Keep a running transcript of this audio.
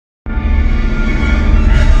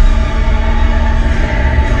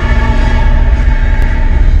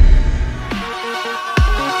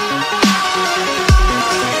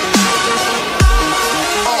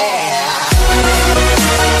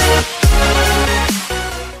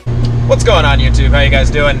What's going on, YouTube? How you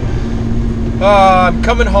guys doing? I'm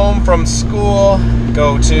coming home from school.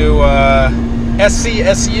 Go to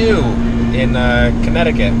SCSU in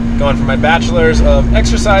Connecticut. Going for my bachelor's of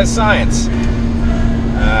exercise science.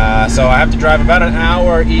 So I have to drive about an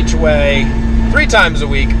hour each way, 3 times a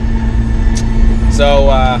week. So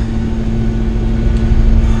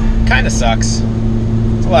kind of sucks.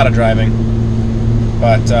 It's a lot of driving.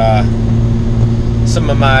 But some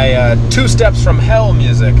of my 2 Steps from Hell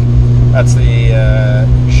music. That's the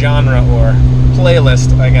genre or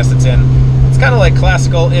playlist, I guess it's in. It's kind of like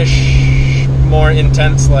classical-ish, more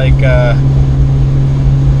intense, like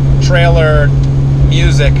trailer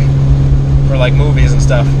music for like movies and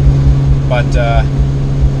stuff. But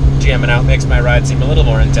jamming out makes my ride seem a little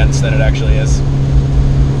more intense than it actually is.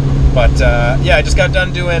 But yeah, I just got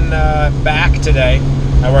done doing back today.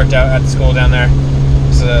 I worked out at the school down there.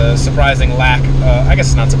 It's a surprising lack, I guess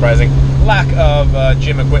it's not surprising, lack of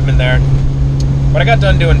gym equipment there. But I got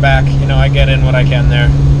done doing back, you know, I get in what I can there.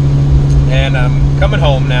 And I'm coming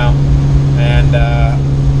home now. And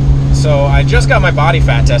so I just got my body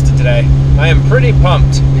fat tested today. I am pretty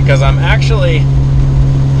pumped because I'm actually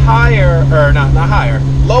higher, or not higher,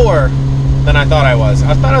 lower than I thought I was.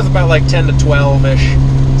 I thought I was about like 10 to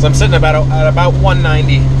 12-ish. So I'm sitting at about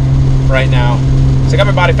 190 right now. So I got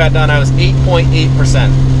my body fat done. I was 8.8%.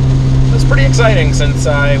 It was pretty exciting since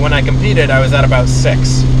when I competed, I was at about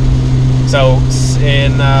 6. So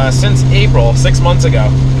since April, 6 months ago,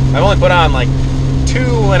 I've only put on like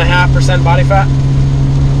 2.5% body fat.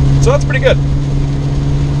 So that's pretty good.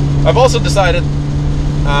 I've also decided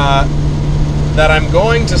that I'm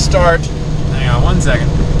going to start. Hang on one second.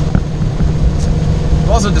 I've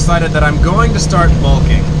also decided that I'm going to start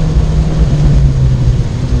bulking.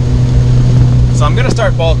 So I'm gonna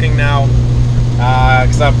start bulking now,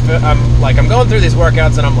 because I'm going through these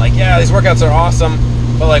workouts and I'm like, yeah, these workouts are awesome,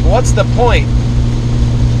 but like, what's the point?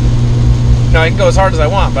 You know, I can go as hard as I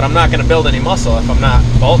want, but I'm not gonna build any muscle if I'm not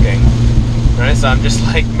bulking, right? So I'm just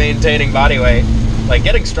like maintaining body weight, like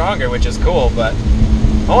getting stronger, which is cool, but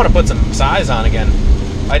I want to put some size on again.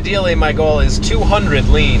 Ideally, my goal is 200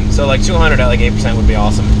 lean, so like 200 at like 8% would be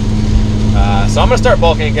awesome. So I'm gonna start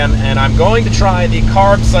bulking again, and I'm going to try the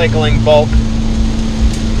carb cycling bulk.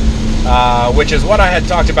 Which is what I had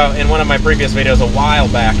talked about in one of my previous videos a while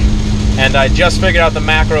back, and I just figured out the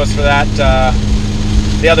macros for that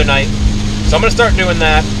the other night. So I'm going to start doing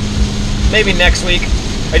that maybe next week.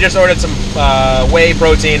 I just ordered some whey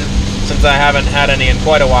protein since I haven't had any in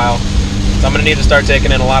quite a while, so I'm going to need to start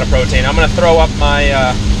taking in a lot of protein. I'm going to throw up my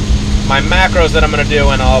my macros that I'm going to do,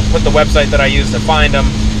 and I'll put the website that I use to find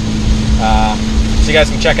them, so you guys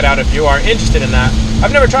can check it out if you are interested in that.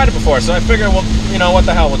 I've never tried it before, so I figure, well, you know, what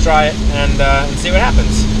the hell, we'll try it and see what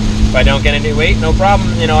happens. If I don't get any weight, no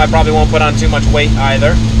problem. You know, I probably won't put on too much weight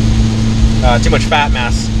either. Too much fat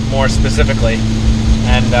mass, more specifically.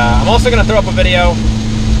 And I'm also going to throw up a video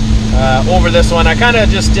over this one. I kind of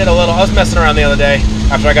just did a little, I was messing around the other day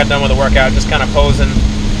after I got done with the workout, just kind of posing,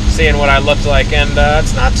 seeing what I looked like, and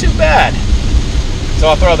it's not too bad. So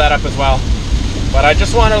I'll throw that up as well. But I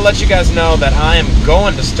just wanted to let you guys know that I am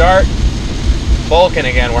going to start bulking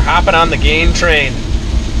again. We're hopping on the gain train.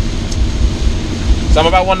 So I'm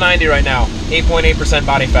about 190 right now, 8.8%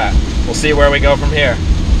 body fat. We'll see where we go from here.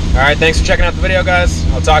 All right, thanks for checking out the video, guys.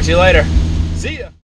 I'll talk to you later. See ya.